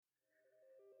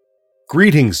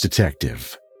Greetings,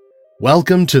 Detective.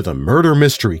 Welcome to the Murder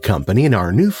Mystery Company and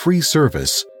our new free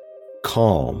service,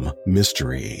 Calm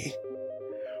Mystery.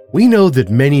 We know that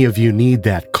many of you need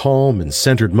that calm and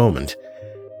centered moment,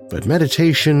 but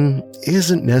meditation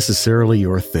isn't necessarily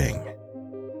your thing.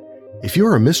 If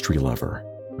you're a mystery lover,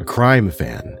 a crime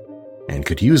fan, and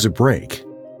could use a break,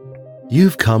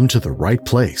 you've come to the right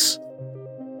place.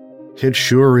 It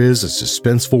sure is a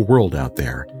suspenseful world out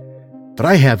there, but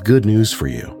I have good news for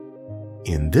you.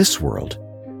 In this world,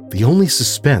 the only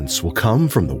suspense will come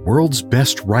from the world's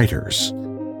best writers.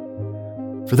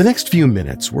 For the next few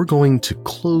minutes, we're going to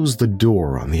close the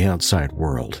door on the outside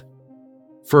world.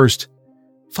 First,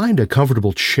 find a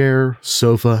comfortable chair,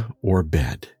 sofa, or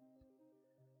bed.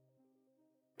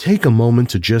 Take a moment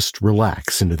to just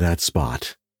relax into that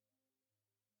spot.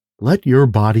 Let your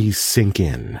body sink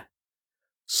in,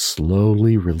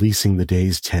 slowly releasing the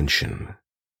day's tension.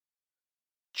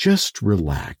 Just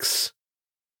relax.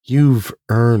 You've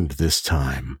earned this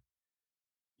time.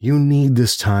 You need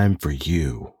this time for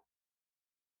you.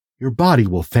 Your body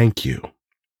will thank you.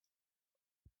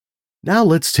 Now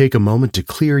let's take a moment to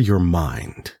clear your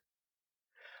mind.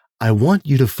 I want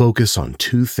you to focus on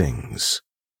two things: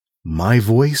 my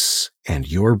voice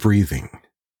and your breathing.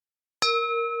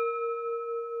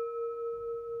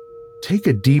 Take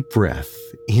a deep breath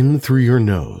in through your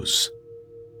nose.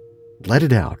 Let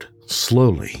it out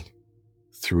slowly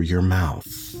through your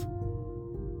mouth.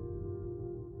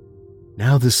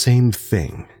 Now the same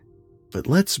thing, but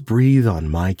let's breathe on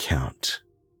my count.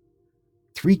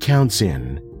 3 counts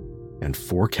in and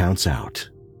 4 counts out.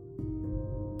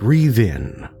 Breathe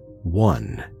in.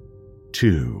 1,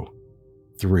 2,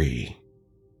 3.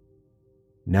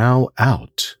 Now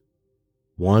out.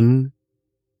 1,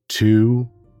 2,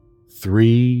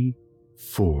 3,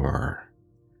 4.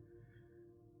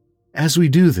 As we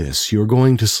do this, you're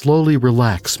going to slowly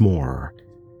relax more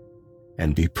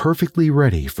and be perfectly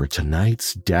ready for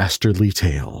tonight's dastardly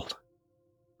tale.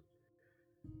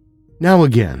 Now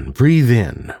again, breathe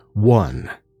in.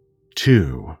 1,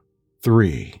 2,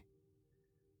 3.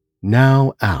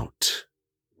 Now out.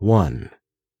 1,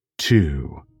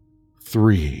 2,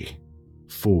 3,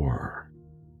 4.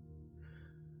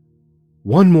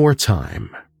 One more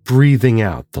time, breathing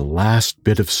out the last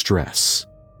bit of stress.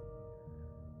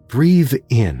 Breathe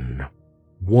in.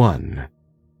 1,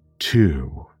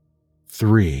 2,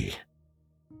 3.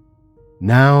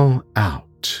 Now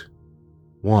out.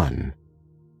 1,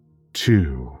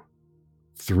 2,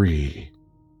 3,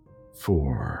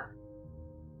 4.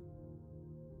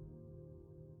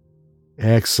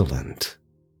 Excellent.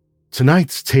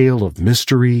 Tonight's tale of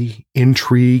mystery,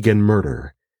 intrigue, and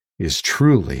murder is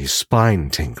truly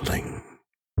spine-tingling.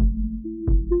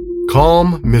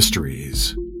 Calm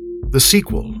Mysteries, the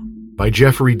sequel, by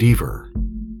Jeffrey Deaver,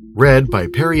 read by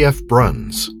Perry F.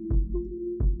 Bruns.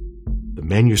 The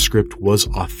manuscript was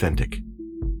authentic.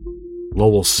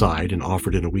 Lowell sighed and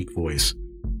offered in a weak voice,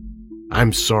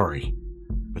 "I'm sorry,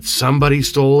 but somebody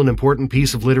stole an important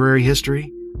piece of literary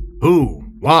history? Who?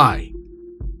 Why?"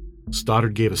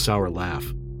 Stoddard gave a sour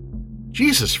laugh.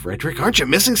 "Jesus, Frederick, aren't you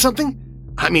missing something?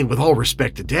 I mean, with all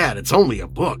respect to Dad, it's only a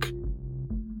book."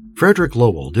 Frederick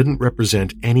Lowell didn't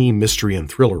represent any mystery and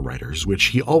thriller writers, which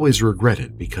he always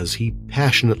regretted because he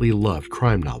passionately loved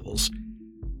crime novels,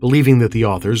 believing that the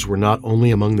authors were not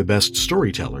only among the best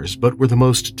storytellers, but were the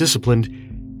most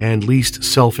disciplined and least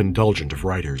self-indulgent of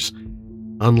writers,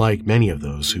 unlike many of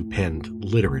those who penned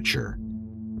literature.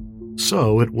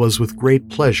 So it was with great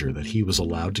pleasure that he was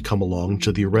allowed to come along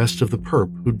to the arrest of the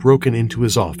perp who'd broken into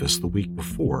his office the week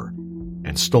before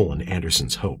and stolen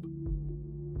Anderson's hope.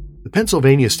 The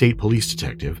Pennsylvania State Police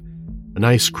detective, a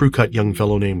nice crew-cut young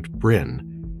fellow named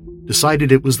Bryn,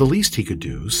 decided it was the least he could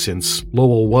do since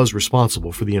Lowell was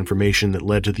responsible for the information that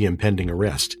led to the impending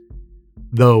arrest.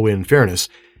 Though, in fairness,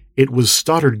 it was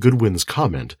Stoddard Goodwin's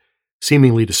comment,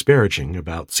 seemingly disparaging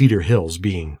about Cedar Hills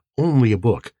being only a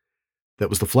book,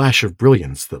 that was the flash of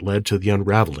brilliance that led to the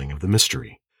unraveling of the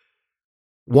mystery.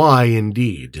 Why,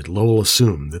 indeed, did Lowell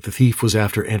assume that the thief was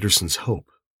after Anderson's hope?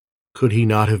 Could he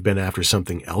not have been after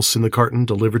something else in the carton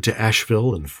delivered to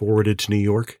Asheville and forwarded to New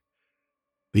York?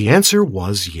 The answer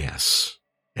was yes,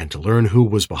 and to learn who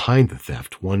was behind the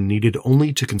theft, one needed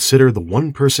only to consider the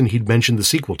one person he'd mentioned the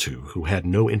sequel to who had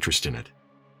no interest in it: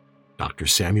 Dr.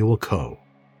 Samuel Coe.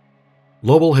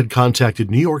 Lowell had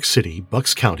contacted New York City,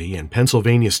 Bucks County, and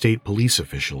Pennsylvania State Police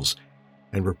officials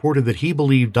and reported that he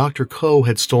believed Dr. Coe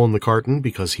had stolen the carton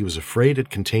because he was afraid it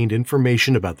contained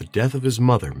information about the death of his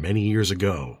mother many years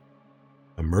ago.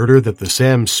 A murder that the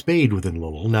Sam Spade within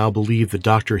Lowell now believed the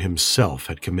doctor himself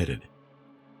had committed.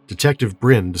 Detective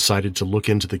Bryn decided to look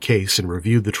into the case and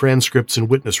reviewed the transcripts and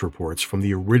witness reports from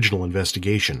the original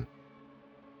investigation.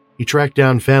 He tracked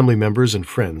down family members and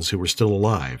friends who were still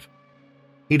alive.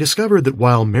 He discovered that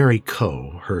while Mary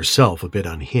Coe, herself a bit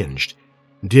unhinged,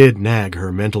 did nag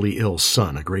her mentally ill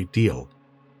son a great deal,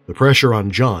 the pressure on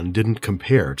John didn't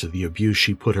compare to the abuse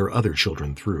she put her other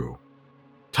children through.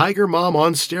 Tiger Mom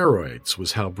on steroids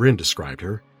was how Bryn described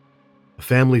her. A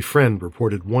family friend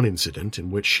reported one incident in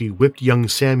which she whipped young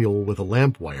Samuel with a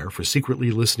lamp wire for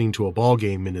secretly listening to a ball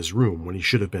game in his room when he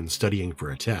should have been studying for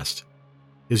a test.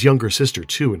 His younger sister,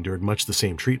 too, endured much the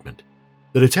same treatment.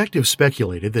 The detective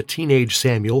speculated that teenage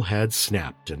Samuel had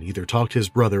snapped and either talked his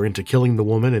brother into killing the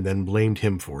woman and then blamed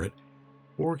him for it,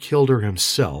 or killed her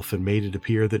himself and made it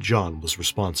appear that John was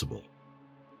responsible.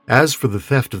 As for the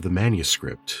theft of the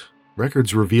manuscript,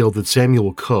 records revealed that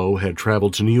Samuel Coe had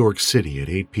traveled to New York City at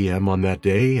 8 p.m. on that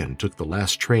day and took the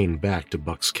last train back to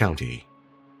Bucks County.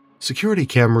 Security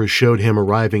cameras showed him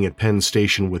arriving at Penn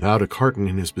Station without a carton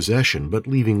in his possession, but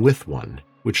leaving with one,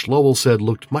 which Lowell said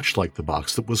looked much like the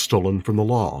box that was stolen from the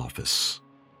law office.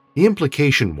 The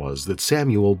implication was that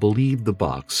Samuel believed the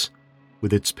box,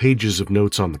 with its pages of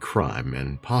notes on the crime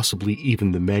and possibly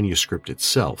even the manuscript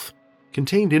itself,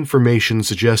 contained information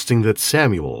suggesting that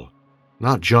Samuel,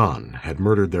 not John, had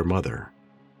murdered their mother.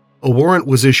 A warrant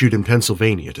was issued in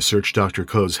Pennsylvania to search Dr.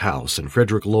 Coe's house, and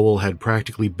Frederick Lowell had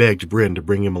practically begged Bryn to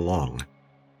bring him along.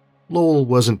 Lowell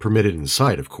wasn't permitted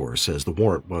inside, of course, as the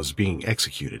warrant was being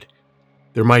executed.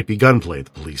 There might be gunplay,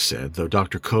 the police said, though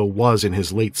Dr. Coe was in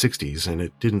his late 60s and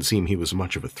it didn't seem he was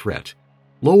much of a threat.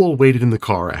 Lowell waited in the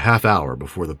car a half hour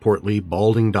before the portly,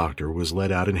 balding doctor was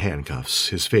led out in handcuffs,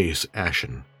 his face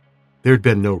ashen. There had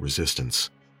been no resistance.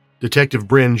 Detective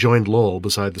Bryn joined Lowell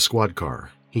beside the squad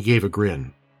car. He gave a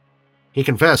grin. "He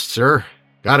confessed, sir.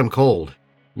 Got him cold."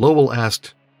 Lowell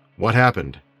asked, "What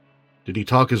happened? Did he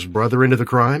talk his brother into the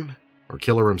crime, or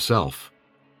kill her himself?"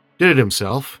 "Did it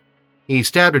himself. He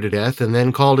stabbed her to death and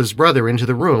then called his brother into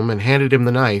the room and handed him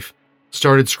the knife,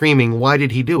 started screaming, 'Why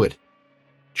did he do it?'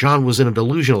 John was in a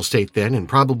delusional state then and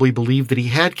probably believed that he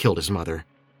had killed his mother."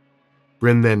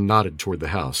 Bryn then nodded toward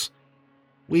the house.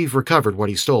 "We've recovered what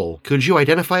he stole. Could you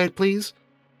identify it, please?"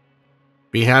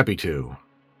 "Be happy to,"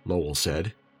 Lowell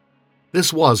said.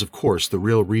 This was, of course, the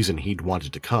real reason he'd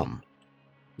wanted to come.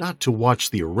 Not to watch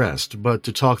the arrest, but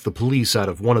to talk the police out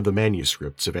of one of the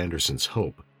manuscripts of Anderson's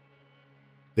Hope.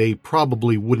 They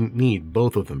probably wouldn't need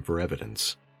both of them for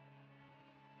evidence.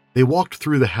 They walked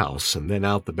through the house and then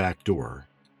out the back door.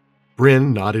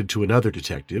 Bryn nodded to another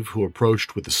detective who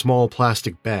approached with a small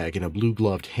plastic bag in a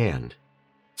blue-gloved hand.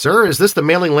 "Sir, is this the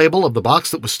mailing label of the box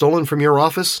that was stolen from your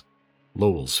office?"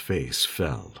 Lowell's face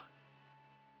fell.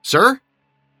 "Sir?"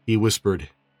 He whispered,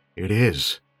 "It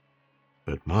is.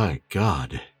 But my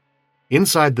God."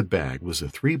 Inside the bag was a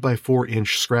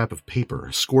 3x4-inch scrap of paper,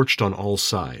 scorched on all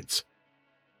sides.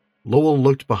 Lowell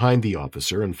looked behind the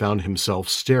officer and found himself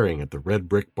staring at the red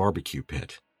brick barbecue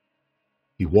pit.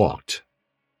 He walked,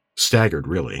 staggered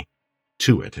really,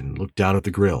 to it and looked down at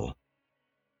the grill.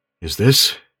 "Is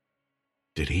this...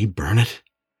 Did he burn it?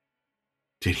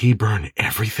 Did he burn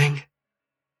everything?"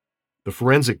 The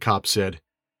forensic cop said,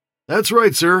 "That's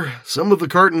right, sir. Some of the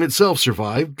carton itself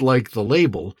survived, like the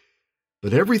label,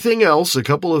 but everything else, a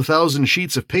couple of thousand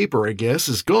sheets of paper, I guess,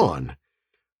 is gone.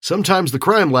 Sometimes the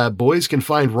crime lab boys can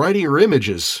find writing or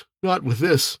images. Not with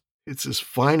this. It's as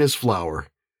fine as flour."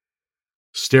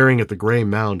 Staring at the gray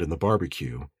mound in the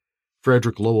barbecue,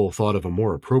 Frederick Lowell thought of a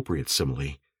more appropriate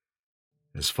simile.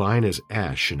 As fine as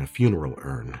ash in a funeral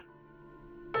urn.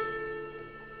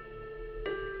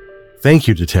 Thank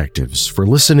you, detectives, for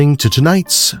listening to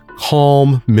tonight's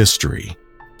Calm Mystery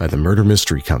by the Murder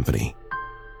Mystery Company.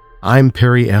 I'm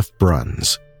Perry F.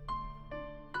 Bruns.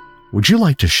 Would you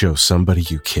like to show somebody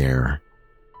you care?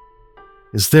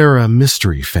 Is there a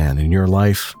mystery fan in your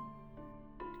life?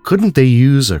 Couldn't they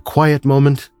use a quiet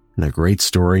moment and a great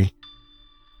story?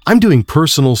 I'm doing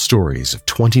personal stories of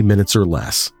 20 minutes or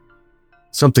less.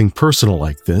 Something personal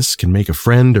like this can make a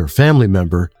friend or family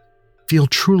member feel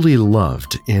truly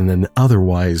loved in an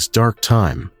otherwise dark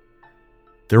time.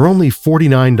 They're only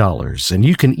 $49, and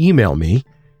you can email me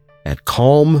at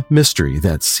calmmystery,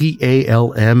 that's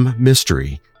C-A-L-M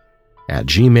mystery,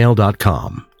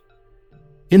 @gmail.com.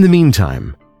 In the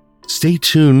meantime, stay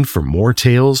tuned for more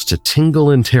tales to tingle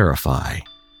and terrify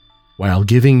while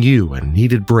giving you a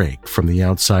needed break from the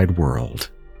outside world.